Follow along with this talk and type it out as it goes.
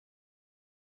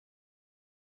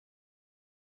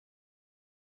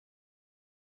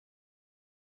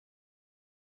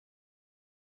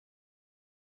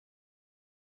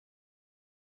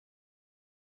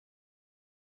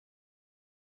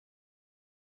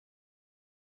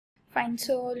Fine,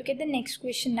 so look at the next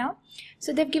question now.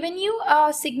 So they've given you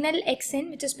a signal xn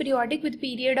which is periodic with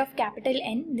period of capital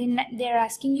N. Then they're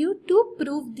asking you to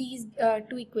prove these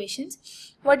two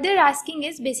equations. What they're asking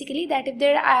is basically that if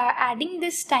they're adding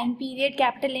this time period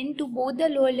capital N to both the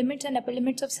lower limits and upper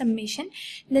limits of summation,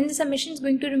 then the summation is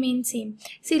going to remain same.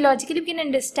 See, logically we can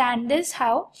understand this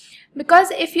how?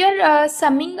 Because if you're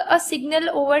summing a signal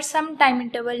over some time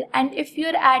interval, and if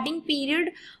you're adding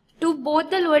period to both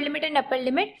the lower limit and upper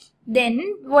limit,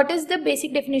 then what is the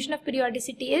basic definition of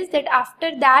periodicity is that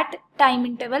after that time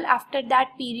interval, after that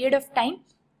period of time,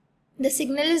 the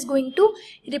signal is going to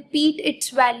repeat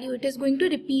its value, it is going to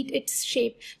repeat its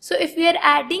shape. So if we are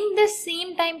adding the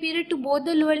same time period to both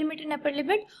the lower limit and upper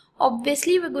limit,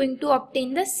 obviously we're going to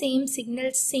obtain the same signal,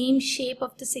 same shape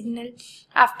of the signal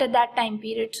after that time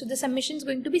period. So the summation is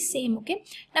going to be same, okay?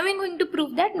 Now we're going to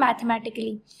prove that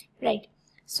mathematically, right?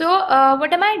 So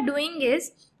what am I doing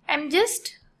is, I'm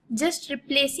just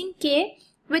replacing k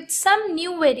with some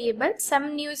new variable,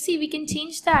 some new, see we can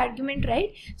change the argument,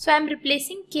 right? So I'm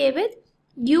replacing k with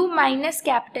u minus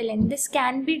capital N. This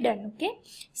can be done, okay?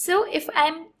 So if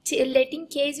I'm letting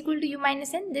k is equal to u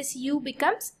minus n, this u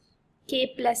becomes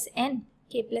k plus n,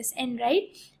 right?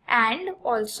 And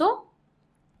also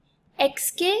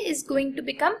xk is going to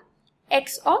become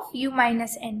x of u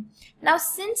minus n. Now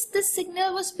since the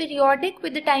signal was periodic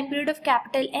with the time period of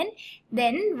capital N,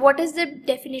 then what is the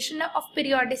definition of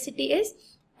periodicity is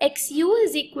xu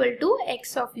is equal to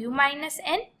x of u minus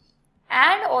n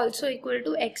and also equal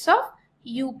to x of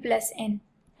u plus n,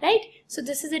 right? So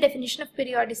this is the definition of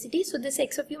periodicity. So this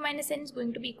x of u minus n is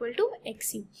going to be equal to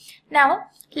xu. Now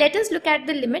let us look at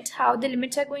the limits, how the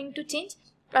limits are going to change.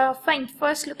 Fine,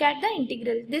 first look at the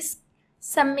integral. This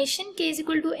summation k is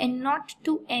equal to n naught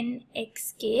to n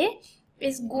xk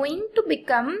is going to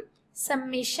become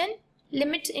summation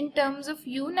limits in terms of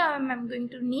u. Now I'm going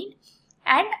to need,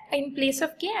 and in place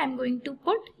of k I'm going to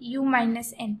put u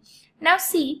minus n. Now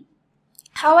see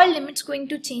how are limits going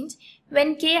to change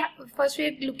when k, first we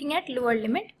are looking at lower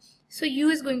limit. So u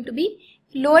is going to be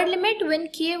lower limit when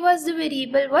k was the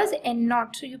variable was n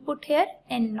naught, so you put here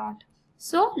n naught.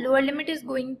 So lower limit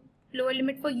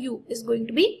for u is going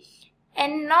to be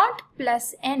n naught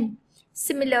plus n.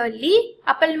 Similarly,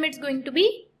 upper limit is going to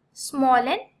be small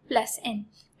n plus n,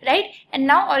 right? And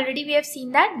now already we have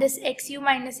seen that this xu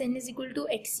minus n is equal to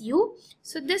xu.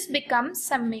 So this becomes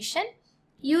summation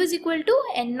u is equal to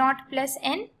n naught plus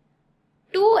n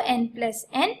to n plus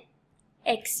n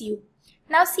xu.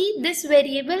 Now see, this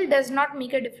variable does not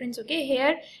make a difference, okay?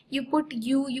 Here you put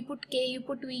u, you put k, you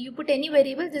put v, you put any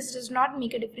variable, this does not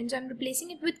make a difference. So I'm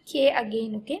replacing it with k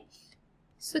again, okay?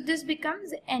 So this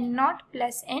becomes n naught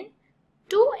plus n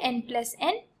to n plus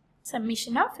n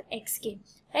summation of xk,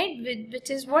 right? Which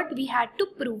is what we had to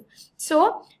prove.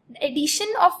 So the addition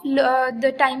of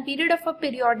the time period of a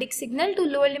periodic signal to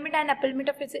lower limit and upper limit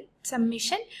of its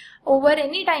summation over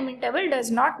any time interval does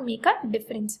not make a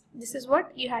difference. This is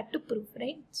what you had to prove,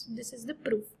 right? So this is the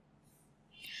proof.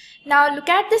 Now look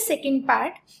at the second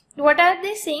part. What are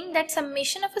they saying? That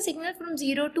summation of a signal from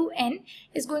 0 to n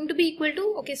is going to be equal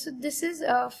to, okay, so this is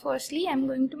firstly I'm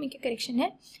going to make a correction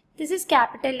here. This is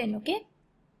capital N, okay?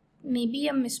 Maybe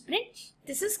a misprint.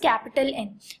 This is capital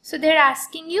N. So they're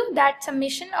asking you that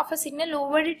summation of a signal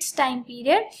over its time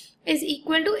period is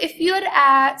equal to, if you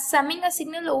are summing a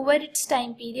signal over its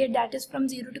time period, that is from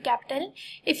 0 to capital N,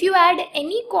 if you add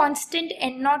any constant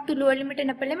n naught to lower limit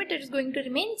and upper limit, it is going to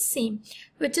remain same,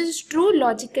 which is true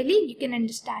logically, you can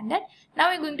understand that. Now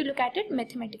we're going to look at it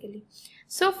mathematically.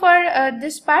 So for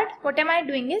this part, what am I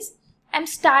doing is, I'm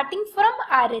starting from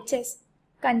RHS,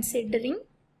 considering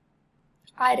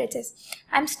RHS.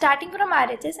 I'm starting from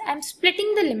RHS, I'm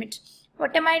splitting the limits.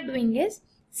 What am I doing is,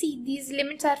 see, these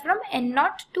limits are from n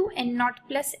naught to n naught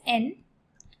plus n.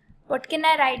 What can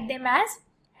I write them as?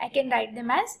 I can write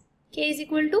them as k is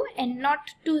equal to n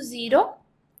naught to 0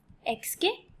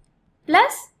 xk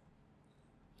plus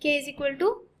k is equal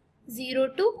to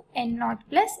 0 to n naught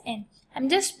plus n. I'm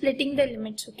just splitting the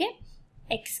limits, okay?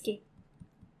 Xk.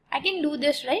 I can do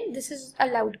this, right? This is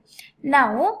allowed.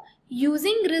 Now,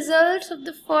 using results of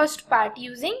the first part,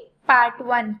 using part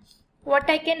 1, what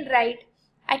I can write?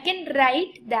 I can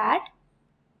write that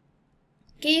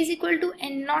k is equal to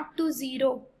n naught to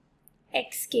 0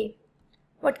 xk.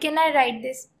 What can I write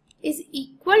this? Is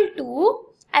equal to,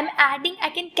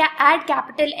 I can add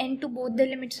capital N to both the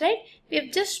limits, right? We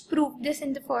have just proved this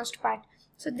in the first part.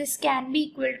 So this can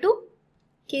be equal to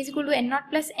k is equal to n naught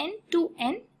plus n to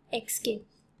n xk.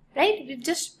 Right? We've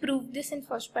just proved this in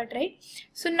first part, right?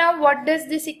 So now what does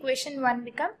this equation 1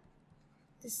 become?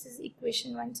 This is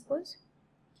equation 1, suppose.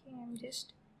 Okay, I'm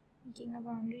just making a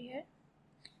boundary here.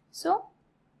 So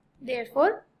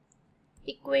therefore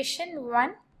equation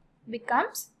 1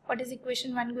 becomes, what is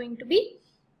equation 1 going to be?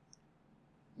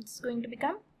 It's going to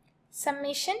become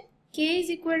summation k is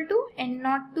equal to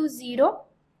n0 to 0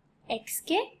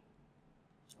 xk.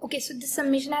 Okay, so this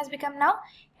summation has become now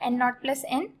n0 plus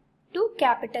n to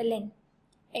capital N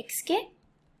xk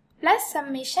plus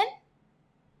summation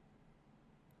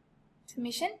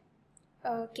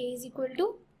k is equal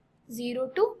to 0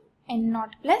 to n0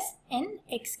 plus n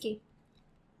xk.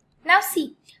 Now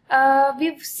see,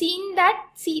 we've seen that,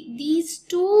 see, these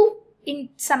two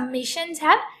summations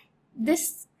have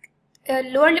this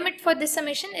lower limit for this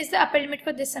summation is the upper limit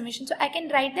for this summation. So I can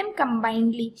write them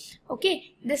combinedly.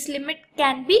 Okay, this limit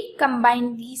can be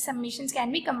combined. These summations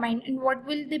can be combined. And what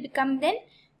will they become then?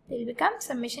 They will become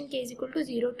summation k is equal to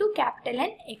 0 to capital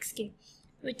N xk,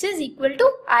 which is equal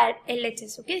to our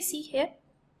LHS. Okay, see here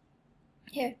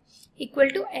equal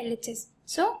to LHS.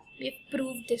 So we have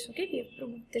proved this. Okay, we have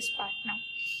proved this part now.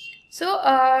 So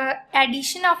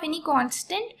addition of any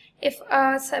constant, if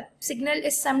a signal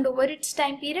is summed over its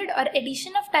time period, or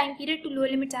addition of time period to lower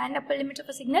limits and upper limits of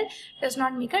a signal does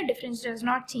not make a difference, does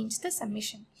not change the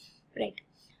summation. Right.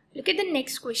 Look at the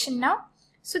next question now.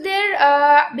 So they're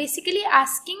basically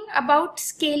asking about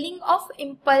scaling of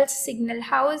impulse signal.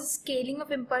 How is scaling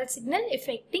of impulse signal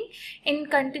affecting in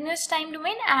continuous time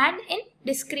domain and in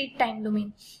discrete time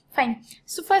domain? Fine.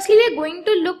 So firstly we are going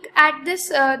to look at this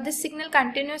this signal,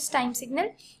 continuous time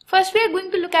signal. First we are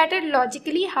going to look at it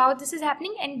logically, how this is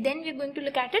happening, and then we are going to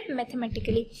look at it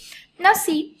mathematically. Now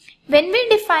see, when we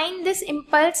define this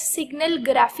impulse signal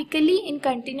graphically in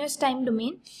continuous time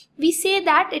domain, we say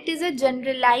that it is a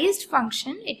generalized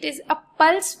function, it is a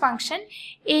pulse function,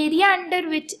 area under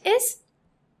which is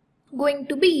going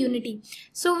to be unity.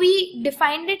 So we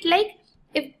defined it like,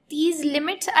 if these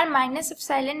limits are minus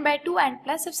epsilon by 2 and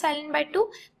plus epsilon by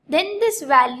 2, then this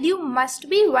value must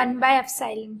be 1 by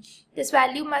epsilon. This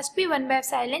value must be 1 by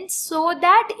epsilon, so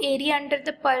that area under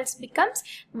the pulse becomes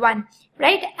 1,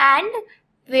 right? And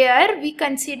where we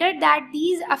consider that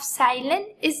these epsilon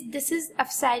is, this is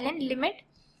epsilon limit,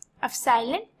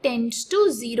 epsilon tends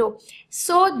to 0,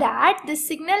 so that the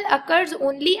signal occurs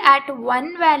only at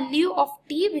one value of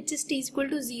t, which is t is equal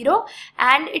to 0,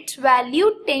 and its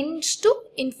value tends to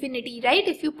infinity, right?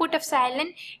 If you put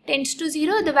epsilon tends to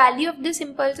 0, the value of this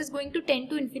impulse is going to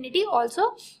tend to infinity.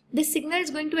 Also, this signal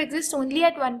is going to exist only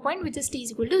at one point, which is t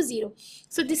is equal to 0.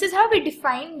 So this is how we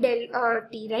define del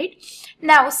t, right?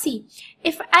 Now see,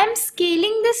 if I am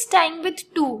scaling this time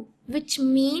with 2, which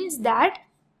means that,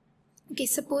 okay,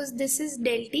 suppose this is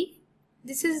del t.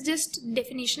 This is just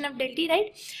definition of del t,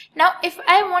 right? Now, if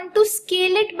I want to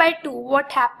scale it by 2,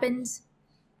 what happens?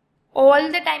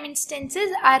 All the time instances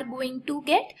are going to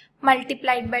get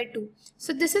multiplied by 2.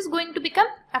 So this is going to become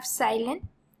epsilon.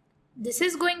 This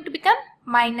is going to become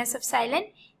minus epsilon.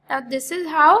 Now this is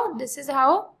how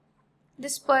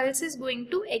this pulse is going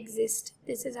to exist.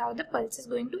 This is how the pulse is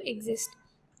going to exist.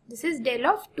 This is del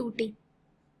of 2t.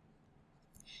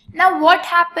 Now what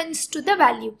happens to the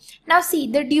value? Now see,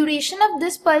 the duration of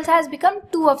this pulse has become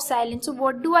 2 epsilon. So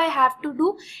what do I have to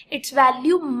do? Its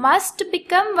value must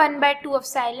become 1 by 2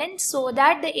 epsilon, so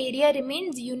that the area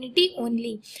remains unity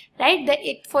only, right?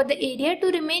 For the area to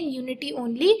remain unity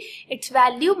only, its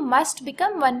value must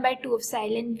become 1 by 2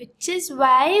 epsilon, which is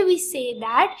why we say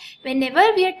that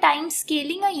whenever we are time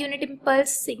scaling a unit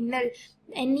impulse signal,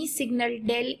 any signal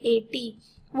del AT,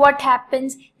 what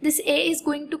happens? This A is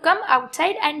going to come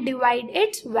outside and divide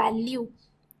its value.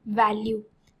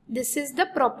 This is the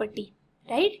property,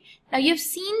 right? Now you've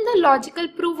seen the logical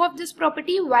proof of this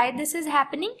property, why this is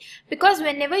happening. Because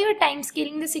whenever you're time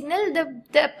scaling the signal,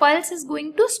 the pulse is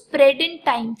going to spread in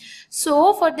time.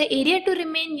 So for the area to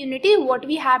remain unity, what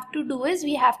we have to do is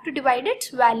we have to divide its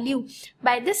value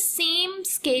by the same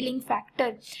scaling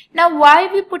factor. Now why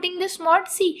are we putting this mod?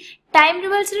 See, time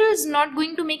reversal is not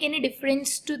going to make any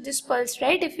difference to this pulse,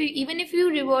 right? Even if you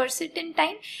reverse it in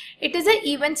time, it is an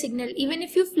even signal. Even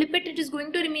if you flip it, it is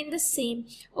going to remain the same.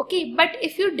 Okay, but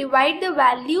if you divide the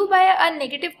value by a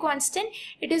negative constant,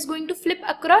 it is going to flip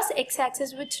across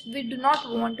x-axis, which we do not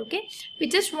want. Okay, we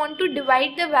just want to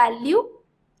divide the value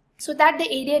so that the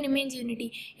area remains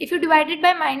unity. If you divide it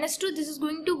by -2, this is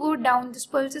going to go down. This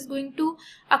pulse is going to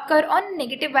occur on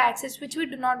negative y-axis, which we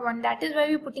do not want. That is why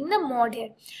we are putting the mod here.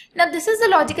 Now this is the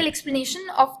logical explanation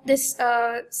of this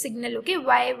signal, okay,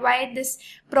 why this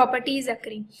property is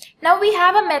occurring. Now we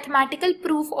have a mathematical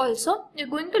proof also.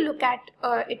 We're going to look at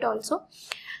it also.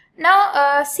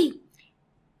 Now see,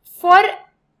 for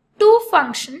two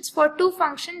functions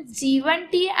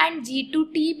g1t and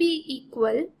g2t be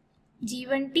equal,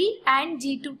 G1t and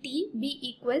G2t be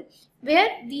equal, where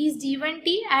these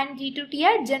G1t and G2t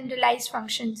are generalized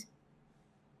functions.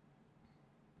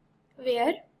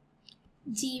 Where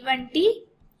G1t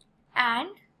and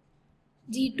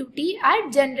G2t are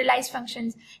generalized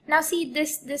functions. Now see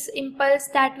this impulse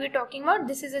that we're talking about,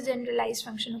 this is a generalized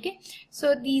function, okay?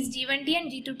 So these G1t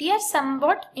and G2t are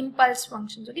somewhat impulse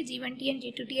functions, okay? G1t and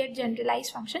G2t are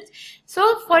generalized functions.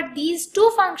 So for these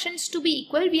two functions to be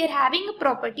equal, we are having a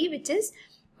property which is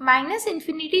minus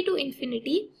infinity to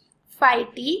infinity phi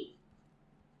t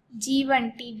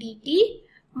G1t dt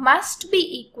must be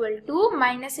equal to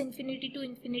minus infinity to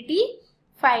infinity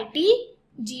phi t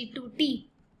G2t.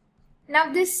 Now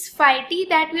this phi t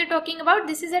that we are talking about,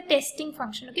 this is a testing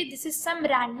function, okay? This is some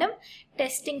random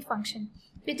testing function.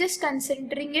 We're just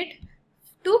considering it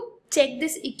to check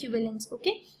this equivalence,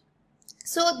 okay?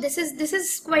 So this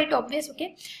is quite obvious,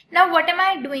 okay? Now what am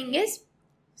I doing is,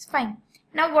 fine.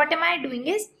 Now what am I doing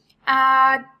is,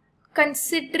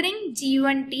 considering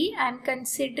G1t, I am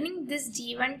considering this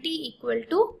G1t equal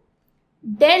to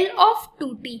del of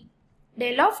 2t.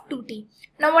 Del of 2t.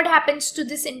 Now what happens to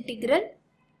this integral?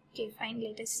 Okay, fine,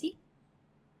 let us see.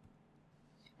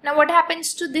 Now what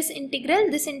happens to this integral?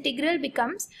 This integral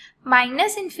becomes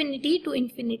minus infinity to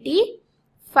infinity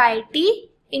phi t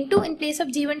into, in place of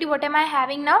G1t, what am I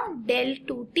having now? Del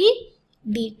 2t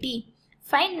dt.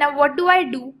 Fine, now what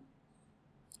do?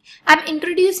 I'm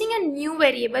introducing a new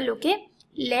variable, okay?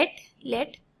 Let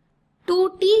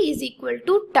 2t is equal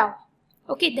to tau.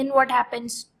 Okay, then what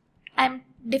happens? I'm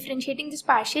differentiating this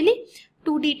partially.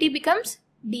 2 dt becomes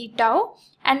d tau,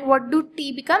 and what do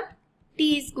t become?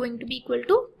 T is going to be equal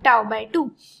to tau by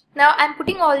 2. Now I'm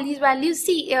putting all these values.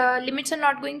 See, limits are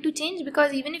not going to change,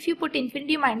 because even if you put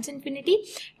infinity minus infinity,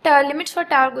 limits for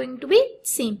tau are going to be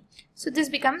same. So this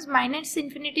becomes minus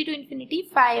infinity to infinity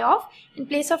phi of, in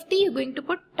place of t you're going to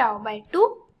put tau by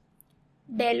 2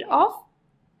 del of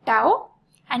tau,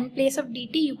 and in place of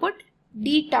dt you put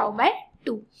d tau by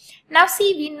 2. Now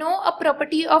see, we know a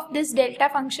property of this delta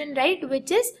function, right, which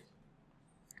is,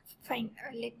 fine,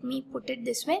 let me put it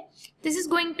this way. This is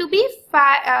going to be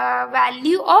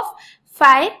value of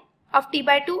phi of t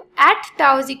by 2 at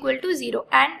tau is equal to 0,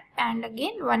 and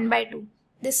again 1 by 2.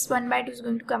 This 1 by 2 is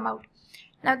going to come out.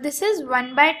 Now this is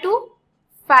 1 by 2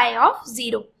 phi of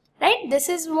 0, right? This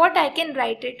is what I can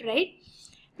write it, right?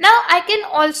 Now I can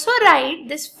also write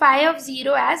this phi of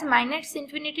 0 as minus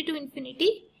infinity to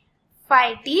infinity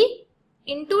phi t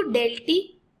into del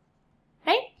t,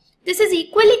 right? This is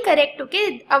equally correct,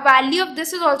 okay? A value of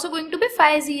this is also going to be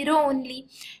phi 0 only.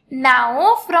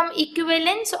 Now from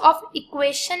equivalence of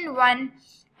equation 1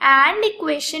 and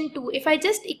equation 2, if I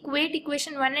just equate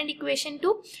equation 1 and equation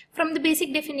 2 from the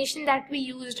basic definition that we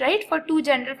used, right, for two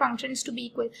general functions to be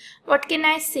equal, what can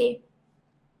I say?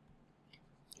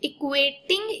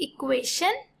 Equating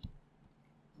equation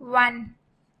 1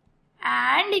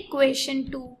 and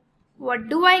equation 2, what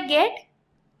do I get?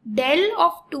 Del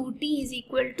of 2t is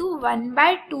equal to 1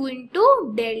 by 2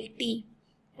 into del t,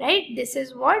 right? This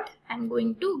is what I'm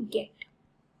going to get.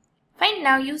 Fine,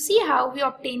 now you see how we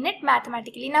obtain it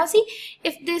mathematically. Now see,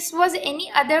 if this was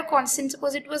any other constant,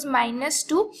 suppose it was minus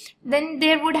 2, then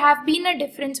there would have been a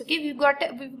difference, okay? We've got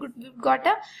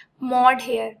a mod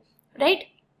here, right?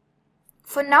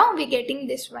 For now we're getting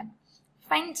this one.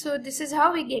 Fine, so this is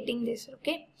how we're getting this,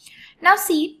 okay? Now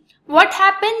see, what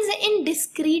happens in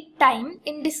discrete time?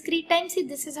 In discrete time, see,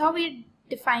 this is how we're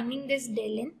defining this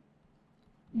del n.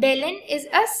 Del n is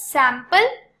a sample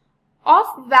of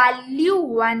value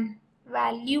 1,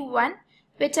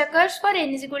 which occurs for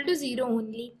n is equal to 0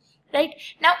 only, right?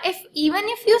 Now even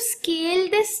if you scale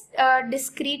this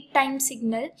discrete time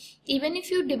signal, even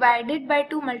if you divide it by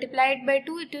 2, multiply it by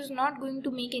 2, it is not going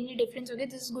to make any difference, okay?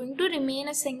 This is going to remain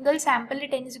a single sample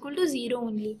at n is equal to 0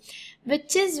 only,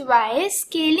 which is why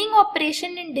scaling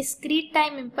operation in discrete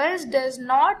time impulse does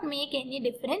not make any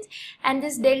difference, and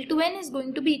this del 2n is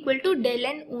going to be equal to del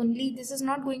n only. This is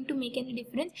not going to make any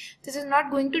difference. This is not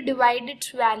going to divide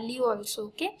its value also,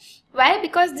 okay? Why?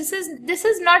 Because this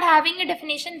is not having a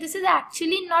definition. This is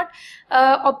actually not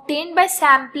obtained by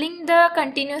sampling the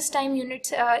continuous time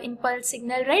units impulse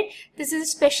signal, right? This is a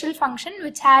special function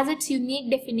which has its unique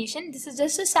definition. This is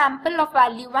just a sample of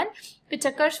value 1 which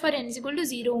occurs for n is equal to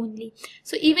 0 only.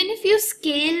 So even if you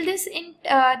scale this in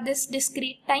this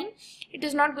discrete time, it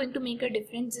is not going to make a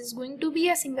difference. This is going to be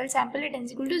a single sample at n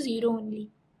is equal to 0 only,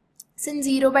 since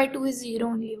 0 by 2 is 0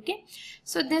 only, okay?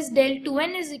 So this del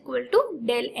 2n is equal to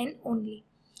del n only.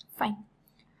 Fine.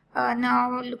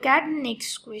 Now look at the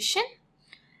next question.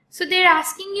 So they're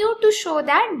asking you to show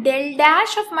that del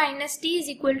dash of minus t is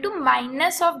equal to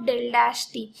minus of del dash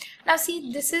t. Now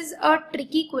see, this is a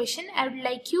tricky question. I would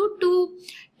like you to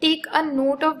take a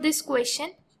note of this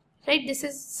question. Right, this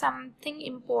is something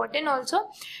important also.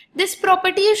 This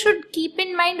property you should keep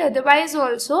in mind otherwise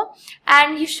also,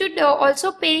 and you should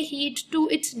also pay heed to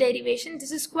its derivation.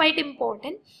 This is quite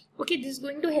important. Okay, this is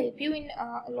going to help you in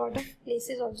a lot of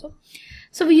places also.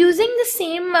 So we're using the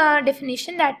same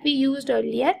definition that we used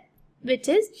earlier, which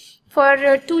is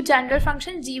for two general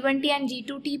functions g1t and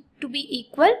g2t to be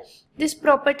equal, this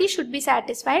property should be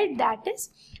satisfied, that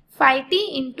is phi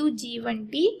t into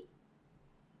g1t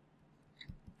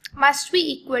must be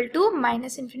equal to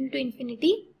minus infinity to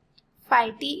infinity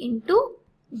phi t into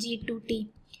g2t,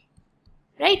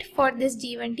 right, for this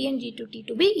g1t and g2t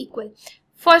to be equal.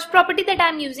 First property that I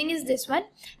am using is this one.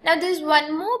 Now there is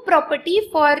one more property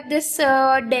for this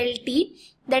del t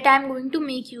that I am going to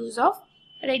make use of,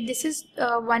 right. This is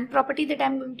one property that I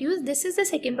am going to use. This is the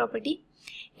second property.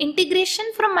 Integration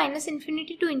from minus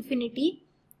infinity to infinity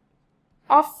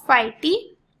of phi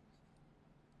t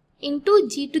into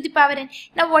g to the power n.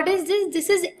 Now what is this? This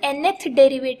is nth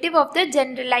derivative of the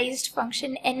generalized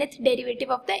function, nth derivative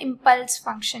of the impulse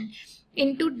function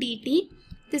into dt.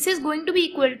 This is going to be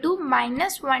equal to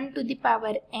minus 1 to the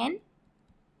power n,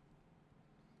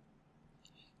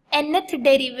 nth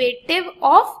derivative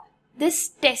of this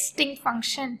testing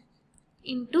function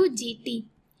into gt.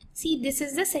 See, this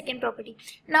is the second property.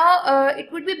 Now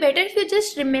it would be better if you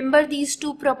just remember these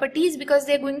two properties because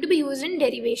they are going to be used in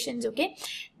derivations. Okay,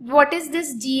 what is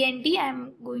this g and t? I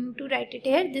am going to write it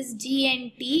here. This g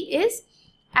and t is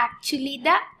actually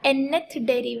the nth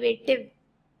derivative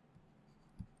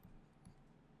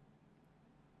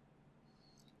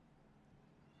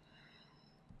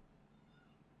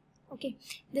okay,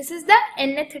 this is the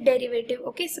nth derivative.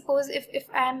 Okay, suppose if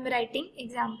I am writing,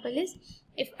 example is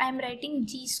if I am writing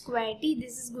g square t,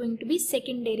 this is going to be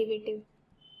second derivative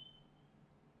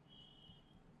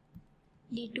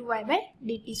d2y by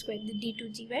dt square, the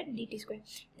d2g by dt square.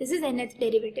 This is nth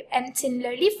derivative, and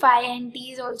similarly phi and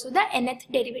t is also the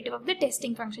nth derivative of the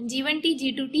testing function. g1t,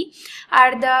 g2t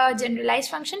are the generalized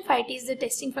function, phi t is the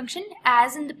testing function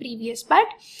as in the previous part.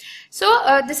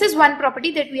 So this is one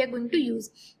property that we are going to use.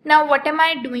 Now what am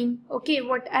I doing? Okay,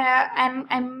 what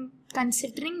I'm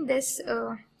considering this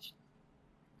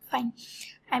fine.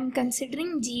 I'm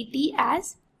considering gt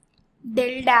as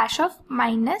del dash of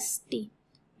minus t.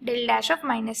 Del dash of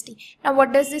minus t. Now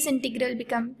what does this integral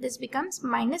become? This becomes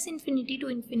minus infinity to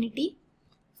infinity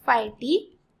phi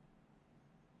t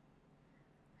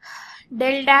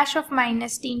del dash of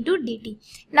minus t into dt.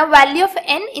 Now value of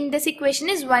n in this equation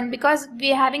is 1 because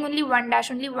we are having only one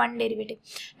dash, only one derivative.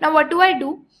 Now what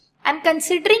do? I'm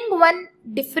considering one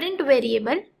different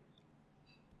variable.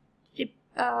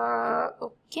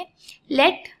 Okay,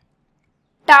 let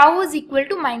tau is equal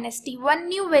to minus t, one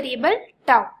new variable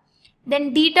tau.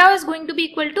 Then d tau is going to be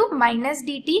equal to minus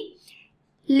dt.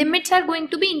 Limits are going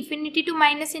to be infinity to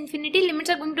minus infinity. Limits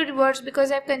are going to reverse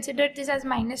because I've considered this as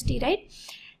minus t, right?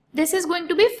 This is going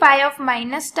to be phi of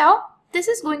minus tau. This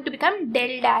is going to become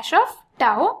del dash of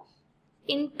tau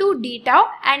into d tau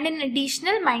and an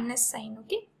additional minus sign,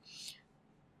 okay,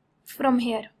 from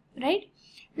here, right?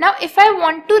 Now if I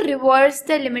want to reverse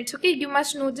the limits, okay, you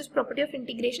must know this property of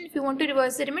integration. If you want to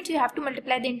reverse the limits, you have to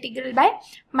multiply the integral by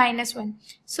minus 1.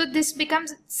 So this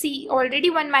becomes, see, already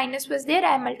one minus was there,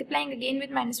 I am multiplying again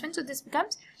with minus 1. So this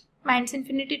becomes minus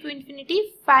infinity to infinity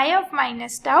phi of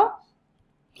minus tau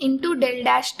into del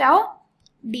dash tau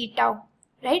d tau,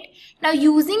 right? Now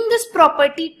using this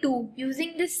property 2,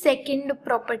 using this second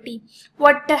property,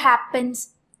 what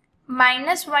happens?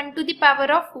 Minus 1 to the power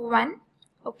of 1,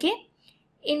 okay,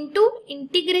 into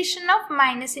integration of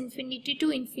minus infinity to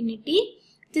infinity.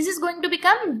 This is going to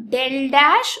become del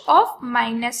dash of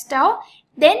minus tau.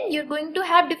 Then you're going to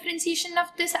have differentiation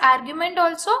of this argument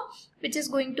also, which is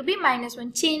going to be minus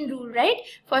 1. Chain rule, right?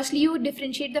 Firstly you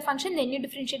differentiate the function, then you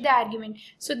differentiate the argument.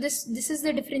 So this is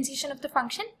the differentiation of the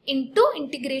function into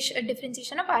integration,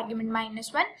 differentiation of argument,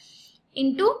 minus 1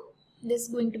 into this is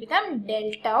going to become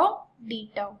del tau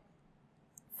d tau.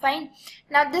 Fine.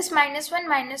 Now this minus 1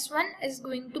 is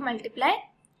going to multiply.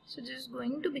 So this is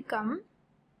going to become,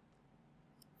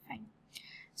 fine.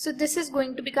 So this is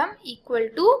going to become equal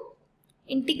to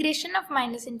integration of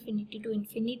minus infinity to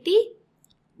infinity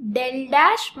del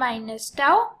dash minus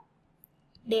tau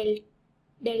del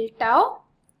tau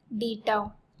d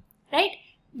tau, right?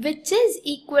 Which is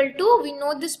equal to, we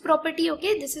know this property,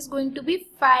 okay, this is going to be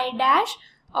phi dash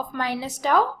of minus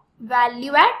tau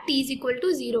value at t is equal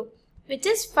to 0. Which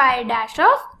is phi dash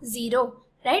of 0,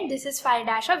 right? This is phi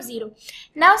dash of 0.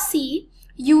 Now see,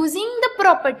 using the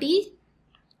property,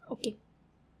 okay,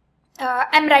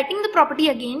 I'm writing the property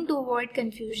again to avoid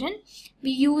confusion.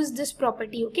 We use this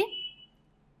property, okay,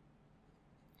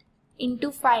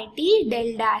 into phi t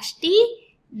del dash t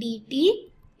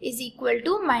dt is equal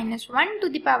to minus 1 to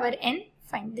the power n.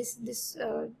 Fine, this is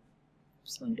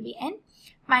going to be n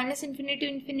minus infinity to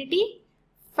infinity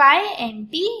phi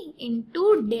nt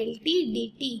into del t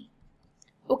dt.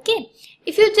 Okay,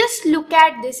 if you just look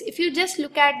at this,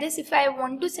 if I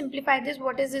want to simplify this,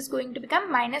 what is this going to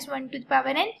become? Minus 1 to the power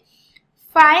n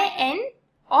phi n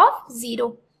of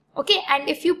 0. Okay, and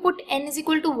if you put n is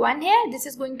equal to 1 here, this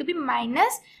is going to be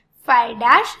minus phi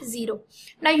dash 0.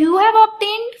 Now you have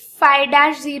obtained phi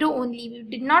dash 0 only, you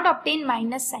did not obtain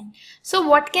minus sign. So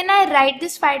what can I write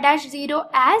this phi dash 0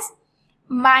 as?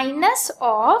 Minus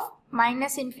of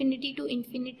minus infinity to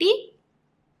infinity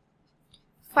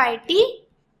phi t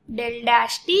del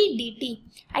dash t dt.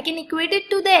 I can equate it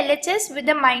to the LHS with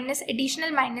the minus,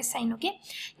 additional minus sign, okay.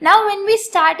 Now when we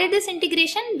started this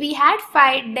integration, we had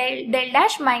phi del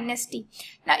dash minus t.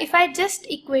 Now if I just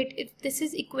equate, if this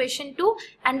is equation 2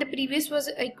 and the previous was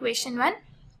equation 1,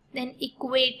 then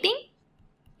equating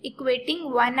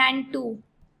 1 and 2,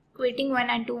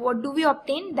 what do we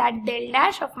obtain? That del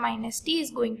dash of minus t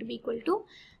is going to be equal to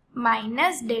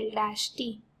minus del dash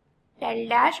t. Del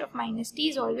dash of minus t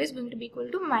is always going to be equal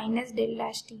to minus del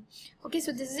dash t. Okay,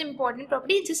 so this is important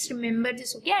property. Just remember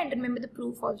this, okay, and remember the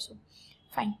proof also.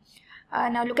 Fine.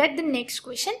 Now look at the next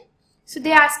question. So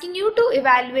they are asking you to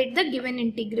evaluate the given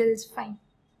integrals. Fine.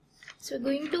 So we're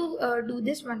going to do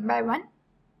this one by one.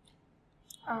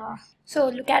 So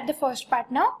look at the first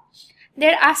part now.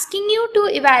 They're asking you to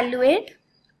evaluate.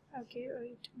 Okay,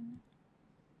 wait.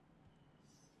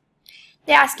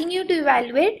 They're asking you to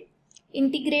evaluate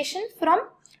integration from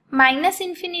minus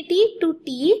infinity to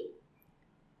t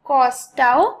cos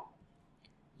tau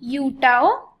u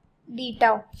tau d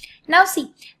tau. Now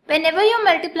see, whenever you're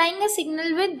multiplying a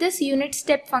signal with this unit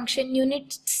step function,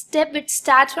 which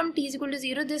starts from t is equal to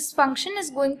 0, this function is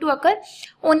going to occur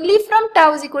only from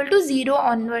tau is equal to 0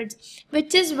 onwards,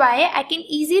 which is why I can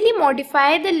easily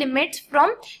modify the limits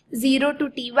from 0 to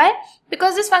t. Why?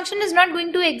 Because this function is not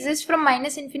going to exist from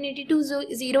minus infinity to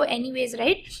 0 anyways,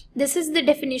 right? This is the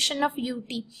definition of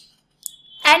ut.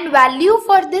 And value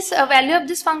for this, value of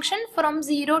this function from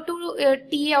 0 to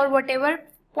t or whatever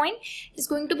point is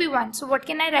going to be 1. So what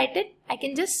can I write it? I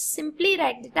can just simply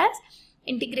write it as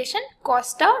integration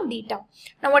cos tau d tau.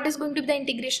 Now what is going to be the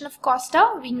integration of cos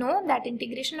tau? We know that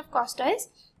integration of cos tau is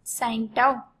sin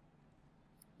tau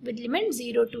with limit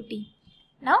 0 to t.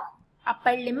 Now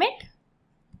upper limit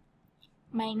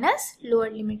minus lower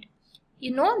limit.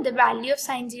 You know the value of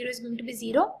sin 0 is going to be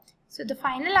 0. So the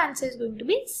final answer is going to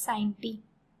be sin t.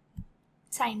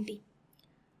 Sin t.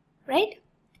 Right?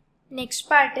 Next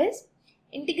part is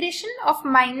integration of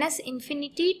minus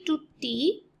infinity to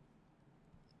t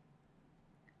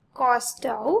cos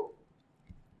tau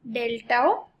del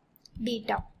tau d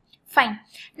tau. Fine.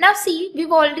 Now see,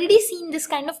 we've already seen this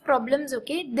kind of problems,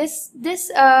 okay.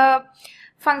 This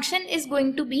function is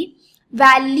going to be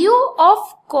value of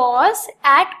cos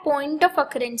at point of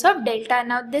occurrence of delta.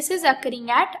 Now this is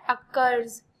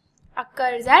occurs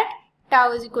at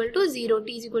tau is equal to 0,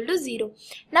 t is equal to 0.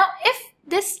 Now if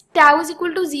this tau is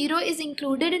equal to 0 is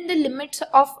included in the limits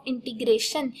of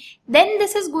integration, then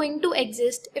this is going to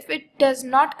exist. If it does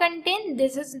not contain,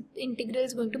 this is integral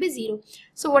is going to be 0.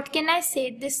 So what can I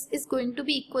say? This is going to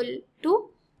be equal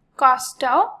to cos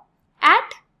tau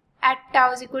at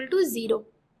tau is equal to 0.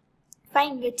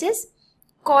 Fine, which is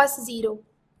cos 0,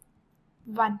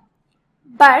 1.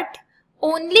 But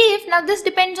only if, now this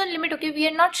depends on limit, okay, we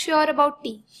are not sure about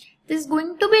t. This is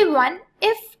going to be 1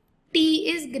 if t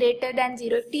is greater than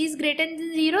 0. If t is greater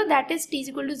than 0, that is t is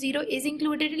equal to 0 is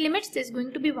included in limits, this is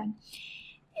going to be 1.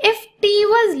 If t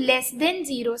was less than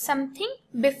 0, something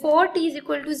before t is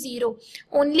equal to 0,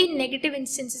 only negative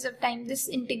instances of time, this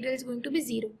integral is going to be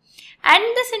 0. And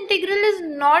this integral is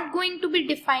not going to be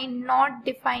defined, not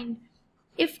defined.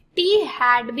 If t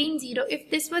had been 0, if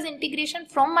this was integration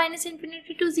from minus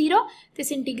infinity to 0,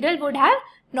 this integral would have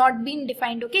not been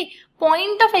defined, okay.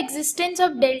 Point of existence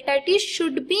of delta t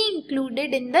should be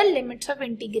included in the limits of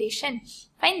integration.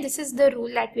 Fine, this is the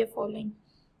rule that we are following.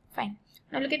 Fine.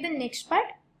 Now look at the next part.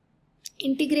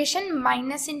 Integration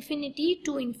minus infinity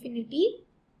to infinity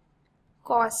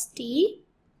cos t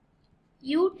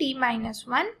u t minus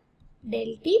 1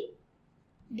 del t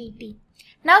dt.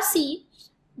 Now see,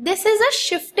 this is a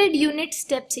shifted unit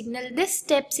step signal. This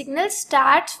step signal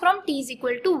starts from t is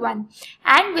equal to 1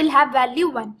 and will have value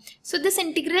 1. So this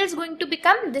integral is going to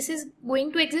become, this is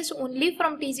going to exist only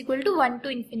from t is equal to 1 to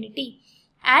infinity.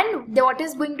 And what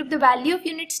is going to be the value of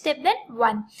unit step then?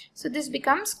 1. So this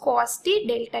becomes cos t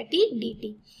delta t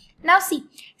dt. Now see,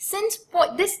 since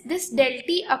this del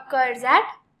t occurs at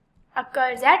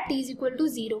t is equal to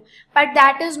 0, but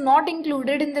that is not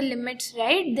included in the limits,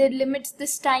 right? The limits,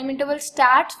 this time interval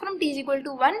starts from t is equal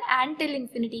to 1 until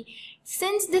infinity.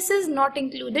 Since this is not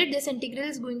included, this integral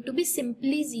is going to be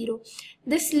simply 0.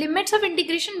 This limits of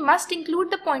integration must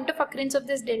include the point of occurrence of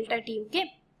this delta t,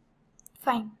 okay?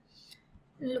 Fine.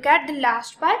 Look at the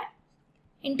last part.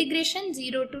 Integration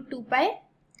 0 to 2 pi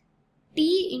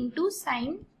t into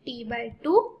sine t by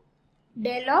 2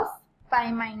 del of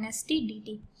pi minus t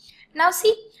dt. Now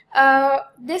see,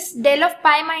 this del of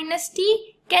pi minus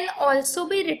t can also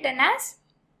be written as,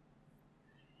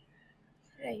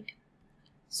 right,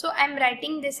 so I am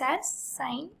writing this as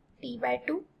sine t by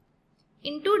 2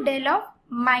 into del of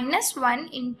minus 1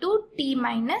 into t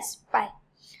minus pi.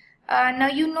 Now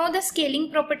you know the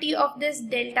scaling property of this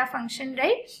delta function,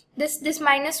 right? This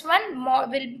minus 1 more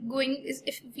will going,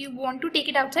 if you want to take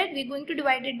it outside, we're going to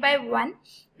divide it by 1,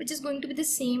 which is going to be the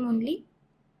same only.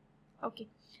 Okay.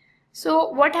 So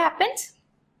what happens?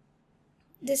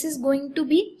 This is going to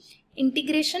be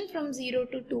integration from 0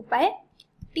 to 2 pi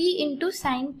t into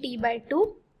sine t by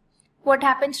 2. What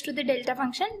happens to the delta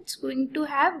function? It's going to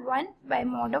have 1 by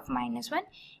mod of minus 1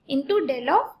 into del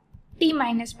of t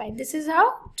minus pi. This is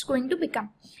how it's going to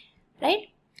become, right?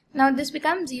 Now this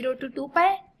becomes 0 to 2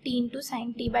 pi t into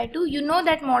sine t by 2. You know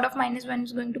that mod of minus 1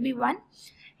 is going to be 1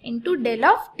 into del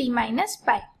of t minus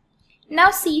pi.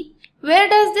 Now see, where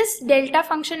does this delta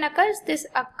function occurs? This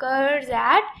occurs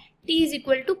at t is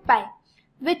equal to pi,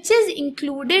 which is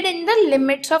included in the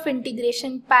limits of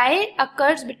integration. Pi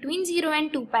occurs between 0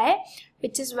 and 2 pi,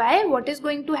 which is why what is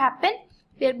going to happen?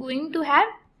 We are going to have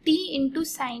t into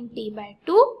sine t by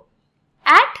 2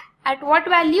 at what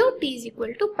value? T is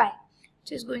equal to pi,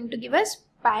 which is going to give us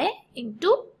pi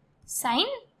into sine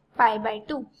pi by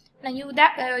 2. Now you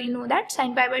know that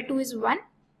sine pi by 2 is 1.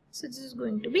 So this is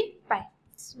going to be pi.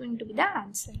 This is going to be the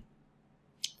answer.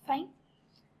 Fine.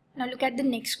 Now look at the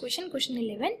next question, question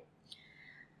 11.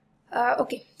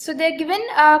 Okay, so they're given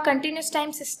a continuous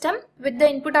time system with the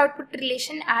input-output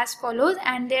relation as follows,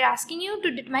 and they're asking you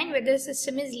to determine whether the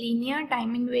system is linear,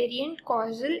 time invariant,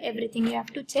 causal, everything you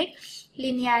have to check.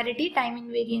 Linearity, time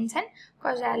invariance and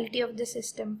causality of the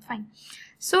system. Fine.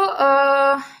 So,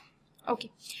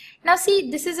 okay. Now see,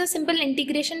 this is a simple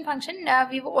integration function.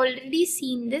 We've already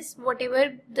seen this,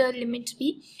 whatever the limits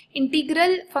be.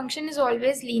 Integral function is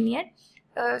always linear.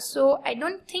 So I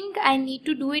don't think I need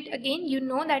to do it again. You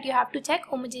know that you have to check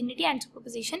homogeneity and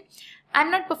superposition. I'm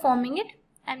not performing it.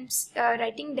 I'm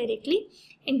writing directly.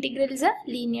 Integral is a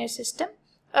linear system.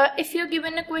 If you're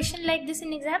given a question like this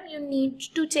in exam, you need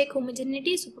to check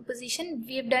homogeneity, superposition.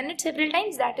 We have done it several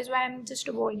times. That is why I'm just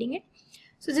avoiding it.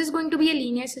 So this is going to be a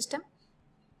linear system.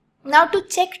 Now to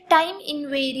check time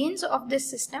invariance of this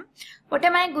system, what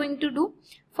am I going to do?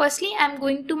 Firstly, I'm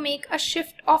going to make a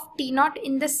shift of t0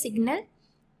 in the signal,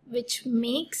 which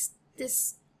makes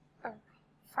this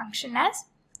function as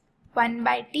 1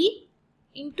 by t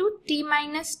into t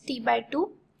minus t by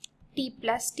 2, t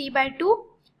plus t by 2,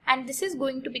 and this is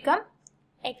going to become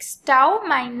x tau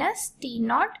minus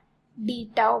t0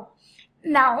 d tau.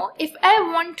 Now, if I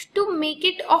want to make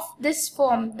it of this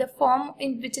form, the form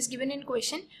which is given in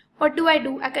question, what do?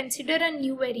 I consider a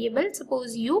new variable,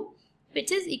 suppose u,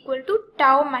 which is equal to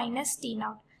tau minus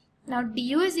t0. Now,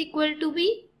 du is equal to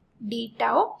be d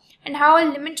tau, and how are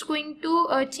limits going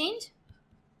to change?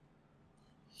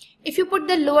 If you put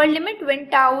the lower limit when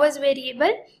tau was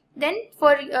variable, then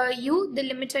for u, the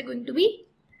limits are going to be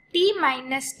t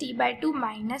minus t by 2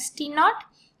 minus t0,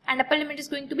 and upper limit is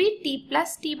going to be t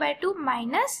plus t by 2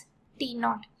 minus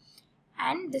t0.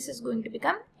 And this is going to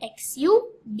become xu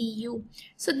du.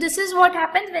 So this is what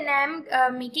happens when I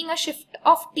am making a shift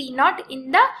of t0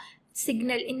 in the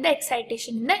signal, in the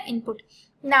excitation, in the input.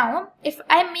 Now, if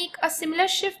I make a similar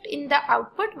shift in the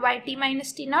output, yt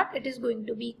minus t0, it is going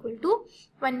to be equal to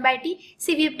 1 by t.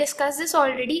 See, we have discussed this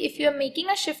already. If you are making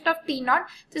a shift of t0,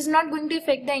 this is not going to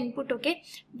affect the input, okay?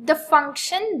 The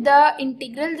function, the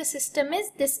integral, the system is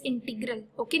this integral,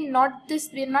 okay? Not this,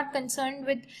 we are not concerned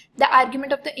with the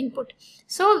argument of the input.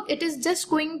 So, it is just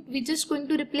going, we're just going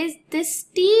to replace this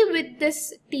t with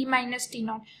this t minus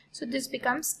t0. So, this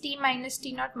becomes t minus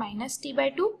t0 minus t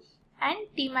by 2. And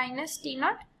t minus t0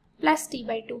 plus t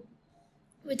by 2,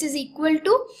 which is equal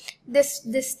to this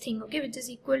thing, okay, which is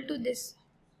equal to this,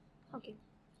 okay,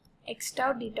 x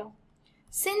tau d tau.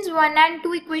 Since 1 and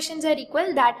 2 equations are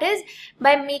equal, that is,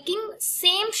 by making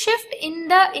same shift in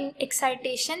the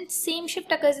excitation, same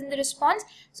shift occurs in the response.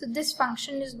 So this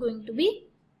function is going to be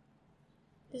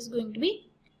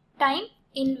time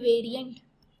invariant.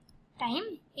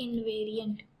 Time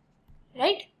invariant,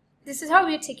 right? This is how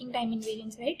we are checking time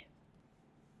invariance, right?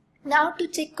 Now to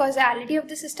check causality of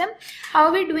the system, how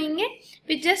are we doing it?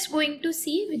 We're just going to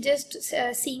see,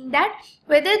 seeing that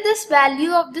whether this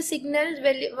value of the signal,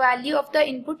 value of the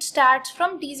input starts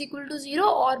from t is equal to 0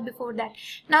 or before that.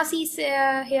 Now see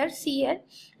here,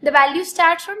 the value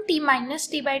starts from t minus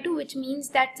t by 2, which means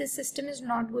that the system is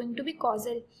not going to be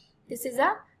causal. This is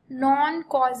a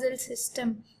non-causal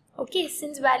system. Okay,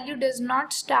 since value does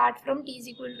not start from t is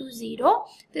equal to 0,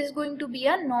 this is going to be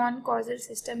a non-causal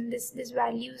system. These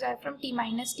values are from t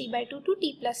minus t by 2 to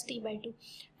t plus t by 2.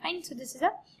 Fine, so this is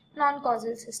a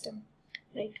non-causal system,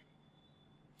 right?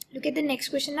 Look at the next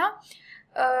question now.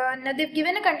 Now they've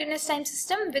given a continuous time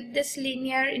system with this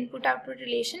linear input-output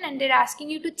relation, and they're asking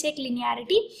you to check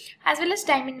linearity as well as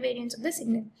time invariance of the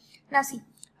signal. Now see,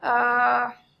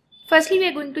 firstly, we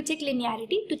are going to check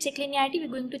linearity. To check linearity, we are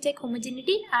going to check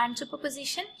homogeneity and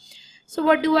superposition. So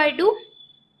what do I do?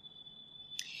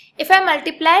 If I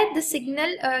multiply the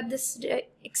signal, this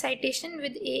excitation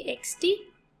with axt,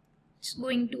 it's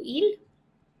going to yield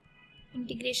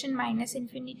integration minus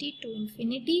infinity to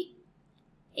infinity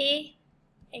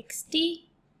axt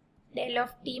del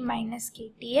of t minus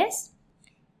kts.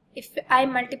 If I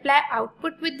multiply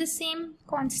output with the same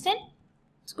constant,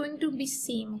 it's going to be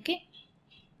same, okay?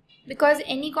 Because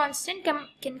any constant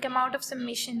can come out of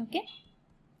summation, okay?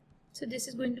 So this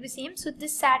is going to be same. So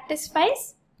this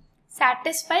satisfies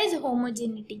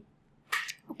homogeneity,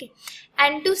 okay?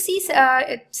 And to see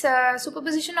its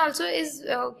superposition also is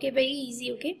okay, very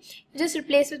easy, okay? Just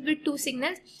replace it with two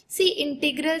signals. See,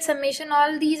 integral, summation,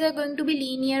 all these are going to be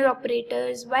linear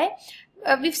operators. Why?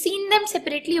 We've seen them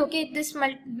separately, okay? This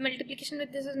multiplication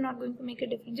with this is not going to make a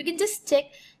difference. You can just check.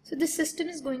 So this system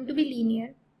is going to be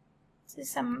linear.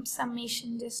 Some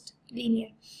summation, just linear.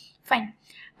 Fine.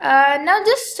 Now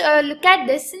just look at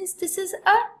this. Since this is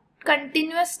a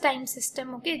continuous time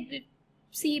system, okay,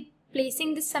 see,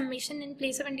 placing this summation in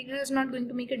place of integral is not going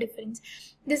to make a difference.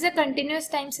 This is a continuous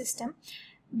time system.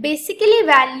 Basically,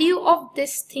 value of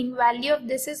this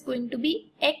is going to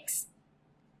be xt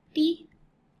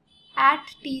at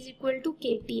t is equal to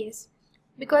kts.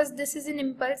 Because this is an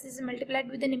impulse, this is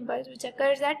multiplied with an impulse which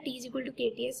occurs at t is equal to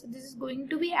kts. So this is going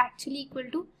to be actually equal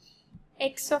to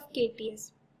x of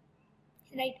kts,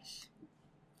 right?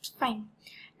 Fine.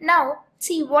 Now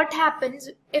see what happens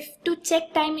if, to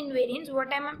check time invariance,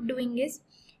 what I'm doing is,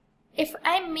 if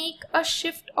I make a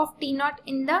shift of t naught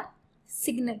in the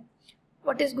signal,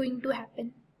 what is going to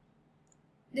happen?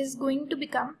 This is going to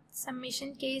become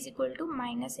summation k is equal to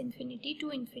minus infinity to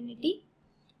infinity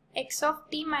x of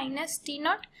t minus t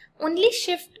naught. Only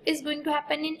shift is going to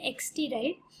happen in xt,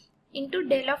 right, into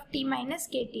del of t minus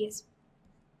kts.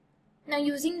 Now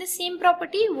using the same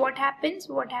property, what happens?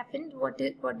 What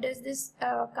does this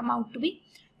come out to be?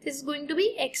 This is going to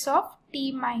be x of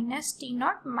t minus t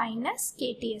naught minus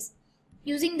kts.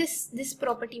 Using this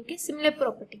property, okay, similar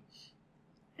property,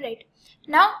 right?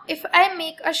 Now if I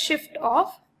make a shift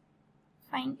of,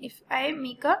 fine, if I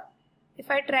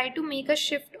try to make a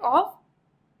shift of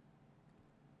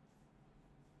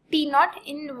t naught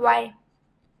in y,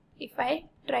 if I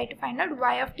try to find out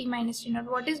y of t minus t naught,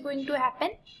 what is going to happen?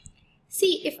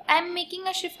 See, if I am making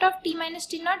a shift of t minus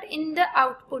t naught in the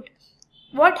output,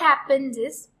 what happens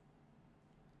is,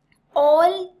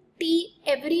 all t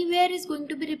everywhere is going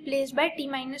to be replaced by t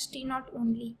minus t naught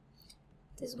only.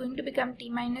 This is going to become t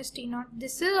minus t naught.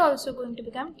 This is also going to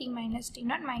become t minus t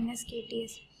naught minus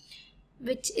kts,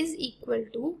 which is equal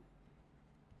to,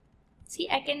 see,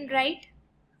 I can write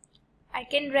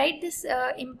this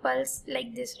impulse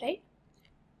like this, right?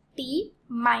 T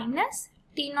minus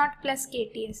t naught plus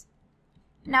kts.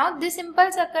 Now this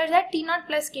impulse occurs at t naught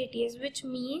plus kts, which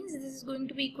means this is going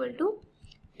to be equal to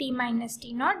t minus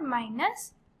t naught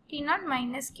minus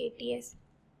kts,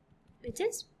 which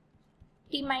is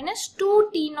t minus 2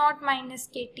 t naught minus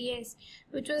kts,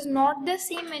 which was not the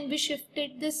same when we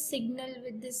shifted this signal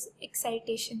with this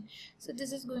excitation. So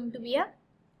this is going to be a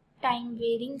time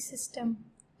varying system.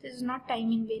 This is not time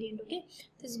invariant, okay?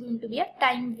 This is going to be a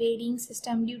time varying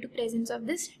system due to presence of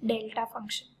this delta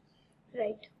function,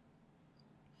 right?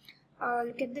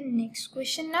 Look at the next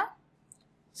question now.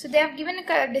 So they have given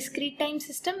a discrete time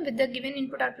system with the given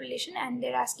input-output relation, and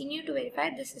they're asking you to verify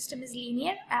the system is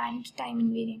linear and time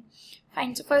invariant.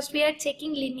 Fine. So first we are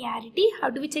checking linearity.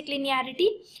 How do we check linearity?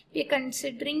 We are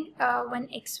considering one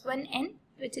x, one n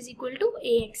which is equal to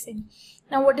AXN.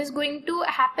 Now what is going to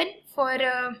happen for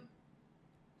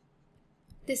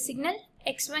this signal?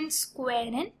 X1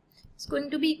 square n is going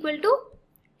to be equal to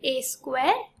A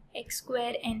square X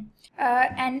square n.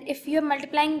 And if you are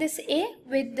multiplying this A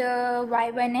with the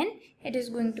Y1 n, it is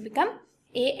going to become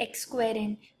AX square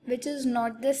n, which is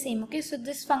not the same. Okay, so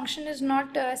this function is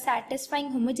not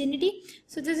satisfying homogeneity.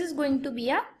 So this is going to be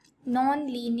a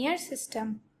non-linear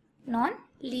system.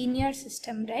 Non-linear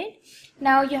system, right?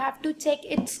 Now you have to check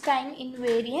its time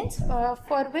invariance,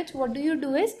 for which what do you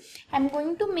do is, I'm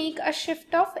going to make a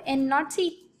shift of n naught.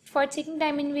 See, for checking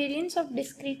time invariance of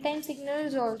discrete time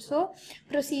signals also,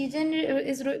 procedure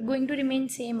is going to remain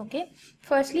same. Okay,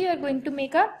 firstly you are going to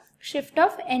make a shift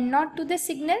of n naught to the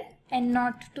signal, n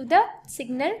naught to the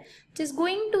signal, which is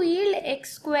going to yield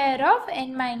x square of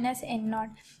n minus n naught.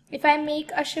 If I make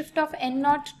a shift of n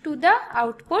naught to the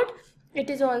output, it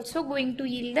is also going to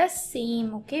yield the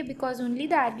same, okay, because only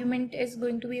the argument is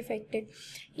going to be affected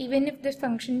even if this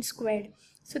function is squared.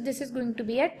 So this is going to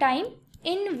be a time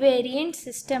invariant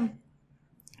system.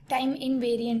 Time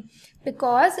invariant,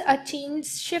 because a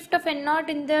shift of n naught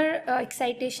in the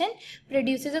excitation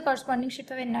produces a corresponding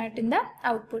shift of n naught in the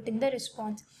output, in the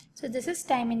response. So this is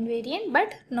time invariant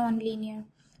but non-linear,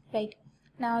 right?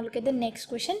 Now look at the next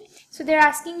question. So they're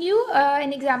asking you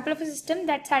an example of a system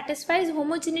that satisfies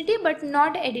homogeneity but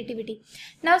not additivity.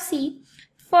 Now see,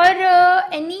 for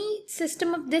any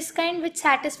system of this kind which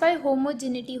satisfy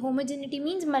homogeneity, homogeneity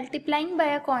means multiplying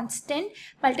by a constant,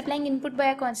 multiplying input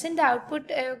by a constant, the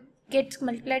output gets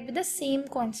multiplied with the same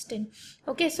constant.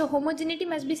 Okay, so homogeneity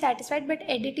must be satisfied but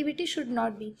additivity should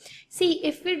not be. See,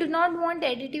 if we do not want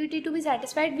additivity to be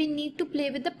satisfied, we need to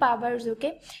play with the powers.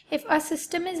 Okay, if a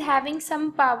system is having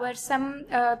some power,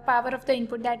 power of the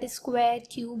input, that is square,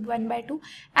 cube, 1 by 2,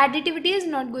 additivity is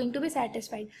not going to be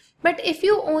satisfied. But if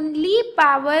you only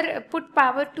put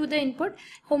power to the input,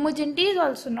 homogeneity is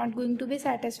also not going to be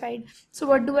satisfied. So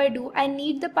what do? I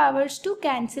need the powers to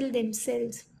cancel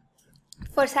themselves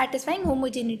for satisfying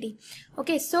homogeneity.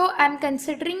 Okay, so I'm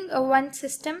considering one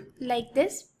system like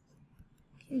this.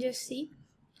 Just see,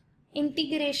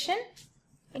 integration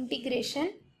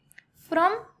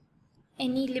from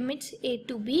any limits a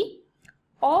to b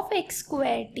of x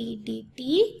square t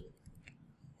dt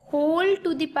whole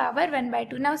to the power 1 by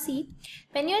 2. Now see,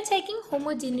 when you are checking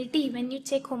homogeneity,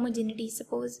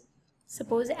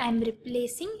 suppose I'm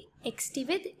replacing xt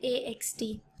with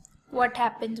axt. What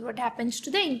happens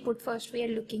to the input? First we are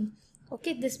looking.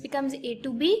 Okay, this becomes a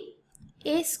to b,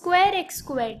 a square x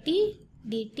square t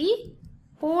dt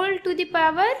whole to the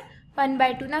power 1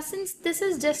 by 2. Now since this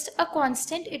is just a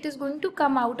constant, it is going to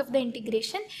come out of the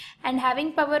integration and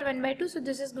having power 1 by 2. So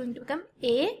this is going to become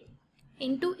a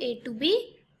into a to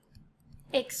b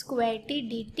x square t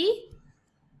dt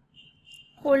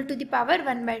whole to the power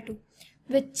 1 by 2,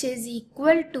 which is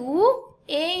equal to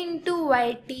a into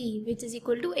yt, which is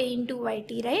equal to a into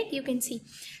yt, right? You can see.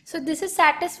 So this is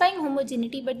satisfying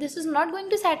homogeneity, but this is not going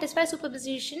to satisfy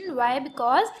superposition. Why?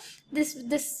 Because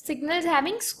this signal is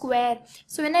having square.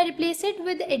 So when I replace it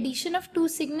with addition of two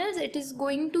signals, it is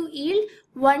going to yield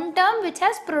one term which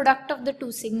has product of the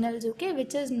two signals, okay,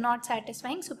 which is not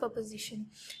satisfying superposition,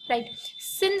 right?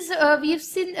 Since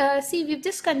we've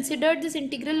just considered this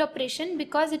integral operation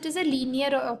because it is a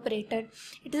linear operator.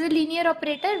 It is a linear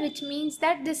operator, which means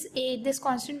that this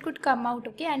constant could come out,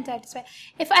 okay, and satisfy.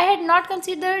 If I had not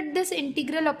considered this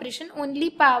integral operation, only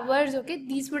powers, okay,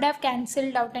 these would have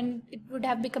cancelled out and it would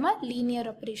have become a linear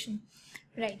operation,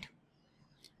 right?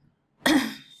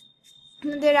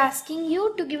 They're asking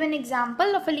you to give an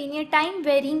example of a linear time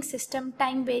varying system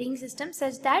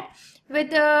such that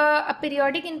with a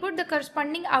periodic input, the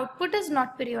corresponding output is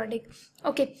not periodic.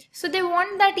 Okay, so they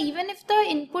want that even if the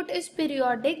input is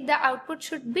periodic, the output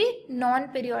should be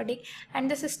non-periodic and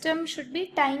the system should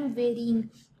be time varying.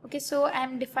 Okay, so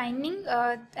I'm defining,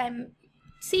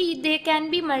 see, there can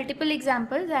be multiple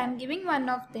examples. I am giving one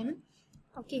of them.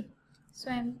 Okay, so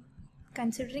I'm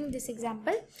considering this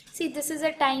example. See, this is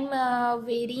a time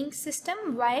varying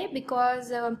system. Why?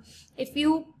 Because if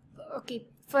you, okay,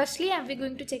 firstly we're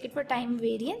going to check it for time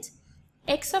variance.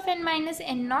 X of n minus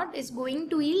n naught is going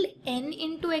to yield n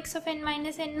into x of n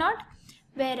minus n naught,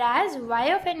 whereas y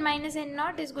of n minus n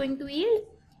naught is going to yield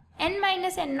n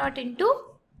minus n naught into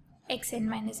x n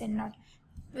minus n naught,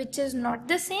 which is not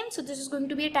the same. So this is going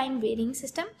to be a time varying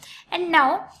system. And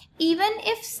now even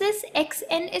if this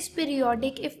xn is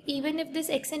periodic, even if this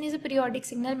xn is a periodic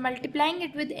signal, multiplying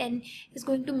it with n is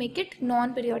going to make it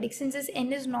non-periodic, since this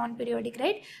n is non-periodic,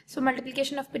 right? So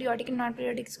multiplication of periodic and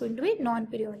non-periodic is going to be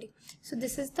non-periodic. So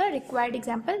this is the required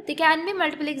example. There can be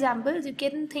multiple examples. You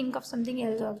can think of something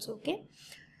else also, okay?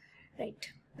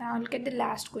 Right, now look at the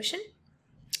last question.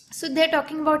 So they're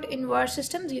talking about inverse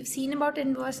systems. We've seen about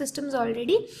inverse systems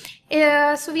already.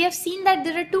 So we have seen that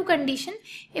there are two conditions.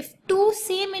 If two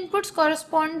same inputs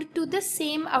correspond to the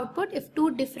same output, if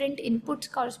two different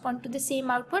inputs correspond to the same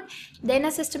output, then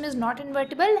a system is not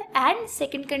invertible. And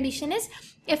second condition is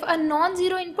if a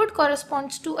non-zero input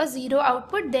corresponds to a zero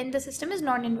output, then the system is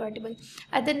non-invertible.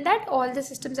 Other than that, all the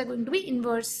systems are going to be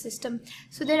inverse system.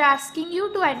 So they're asking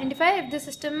you to identify if the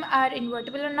system are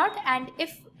invertible or not, and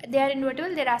if they are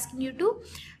invertible, they're asking you to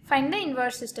find the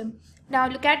inverse system. Now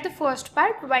look at the first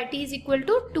part, yt is equal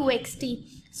to 2xt.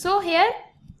 So here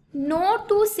no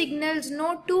two signals,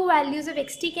 no two values of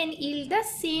xt can yield the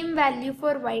same value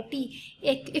for yt.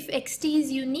 If xt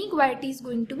is unique, yt is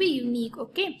going to be unique.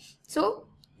 Okay, so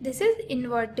this is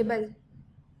invertible.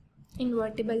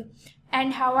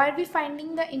 And how are we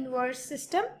finding the inverse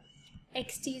system?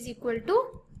 xt is equal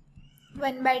to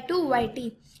 1 by 2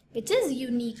 yt, which is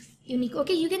unique.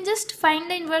 Okay, you can just find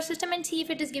the inverse system and see if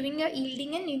it is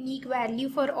yielding an unique value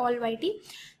for all yt.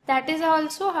 That is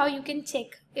also how you can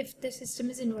check if the system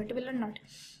is invertible or not.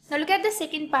 Now look at the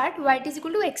second part, yt is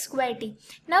equal to x square t.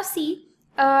 Now see,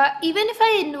 even if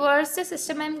I inverse the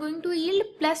system, I am going to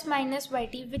yield plus minus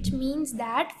yt, which means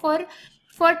that for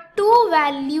two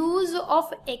values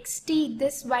of xt,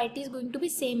 this yt is going to be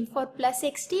same. For plus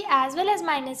xt as well as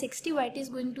minus xt, yt is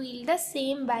going to yield the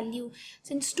same value.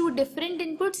 Since two different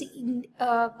inputs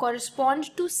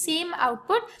correspond to same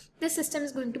output, this system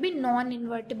is going to be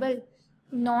non-invertible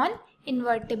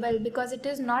because it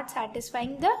is not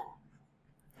satisfying the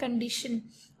condition.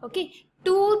 Okay,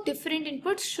 two different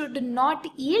inputs should not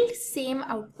yield same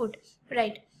output,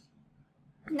 right?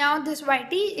 Now this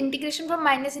yt integration from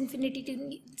minus infinity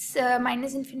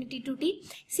to t.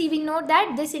 See, we know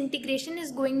that this integration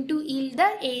is going to yield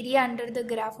the area under the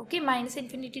graph. Okay, minus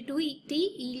infinity to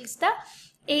t yields the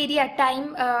area,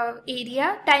 time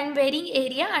varying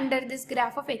area under this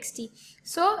graph of xt.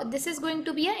 So this is going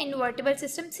to be an invertible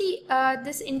system. See,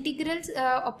 this integral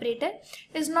operator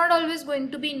is not always going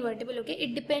to be invertible. Okay,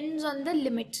 it depends on the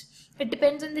limits.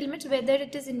 Whether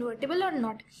it is invertible or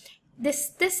not.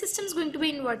 This system is going to be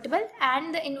invertible,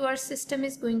 and the inverse system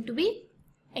is going to be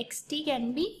xt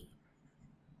can be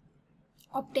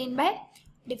obtained by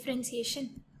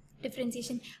differentiation.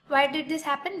 Why did this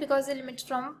happen? Because the limits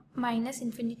from minus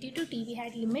infinity to t, we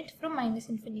had limit from minus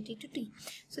infinity to t.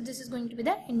 So this is going to be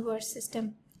the inverse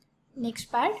system. Next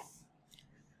part.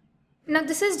 Now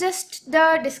this is just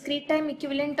the discrete time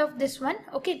equivalent of this one.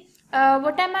 Okay.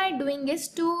 What am I doing is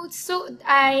so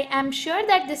I am sure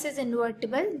that this is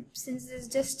invertible since this is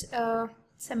just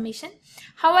summation.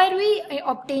 How are we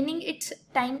obtaining its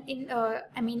time in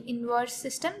inverse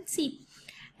system? See,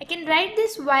 I can write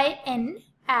this yn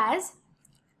as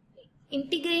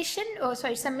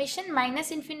summation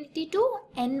minus infinity to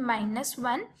n minus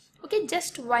 1. Okay,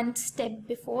 just one step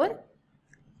before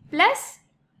plus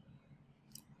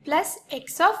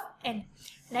x of n.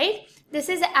 Right, this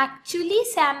is actually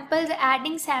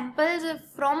adding samples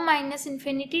from minus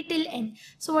infinity till n.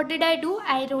 So what did I do?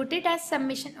 I wrote it as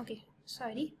summation.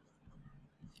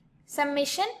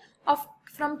 Summation of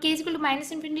from k is equal to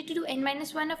minus infinity to n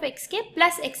minus 1 of xk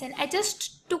plus xn. I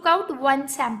just took out one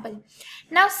sample.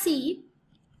 Now see,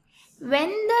 when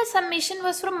the summation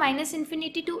was from minus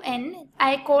infinity to n,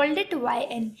 I called it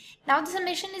yn. Now the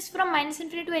summation is from minus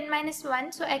infinity to n minus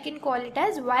 1, so I can call it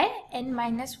as yn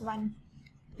minus 1.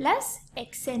 Plus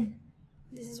xn,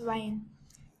 this is yn.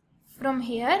 From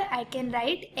here I can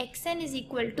write xn is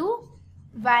equal to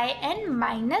yn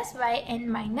minus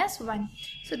 1.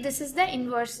 So this is the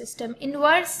inverse system.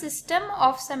 Inverse system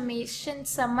of summation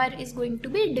summer is going to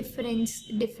be difference.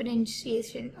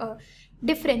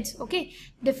 Okay,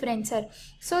 differencer.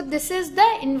 So this is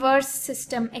the inverse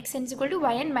system. Xn is equal to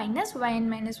yn minus 1.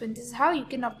 This is how you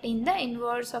can obtain the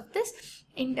inverse of this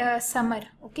in the summer.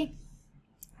 Okay,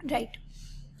 right.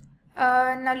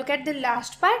 Now look at the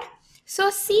last part. So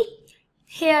see,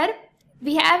 here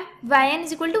we have yn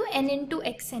is equal to n into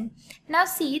xn. Now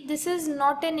see, this is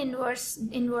not an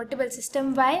invertible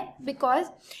system. Why? Because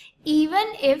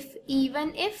even if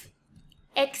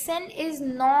xn is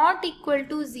not equal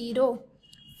to 0,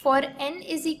 for n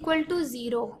is equal to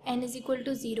 0,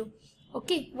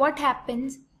 okay, what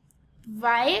happens?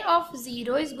 Y of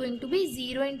 0 is going to be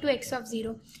 0 into x of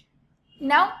 0.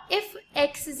 Now if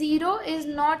x0 is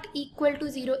not equal to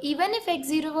 0, even if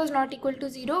x0 was not equal to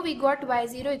 0, we got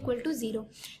y0 equal to 0.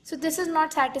 So this is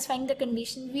not satisfying the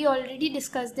condition. We already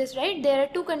discussed this, right? There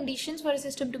are two conditions for a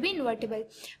system to be invertible.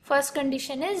 First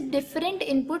condition is different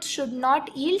inputs should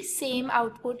not yield same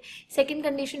output. Second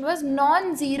condition was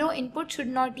non-zero input should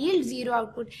not yield zero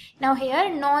output. Now here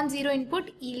non-zero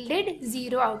input yielded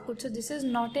zero output. So this is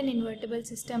not an invertible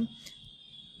system.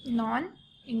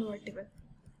 Non-invertible.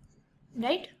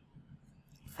 Right?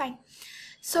 Fine.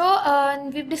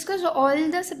 So we've discussed all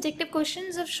the subjective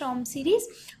questions of Schaum series.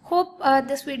 Hope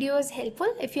this video is helpful.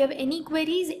 If you have any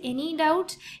queries, any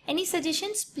doubts, any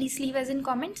suggestions, please leave us in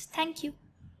comments. Thank you.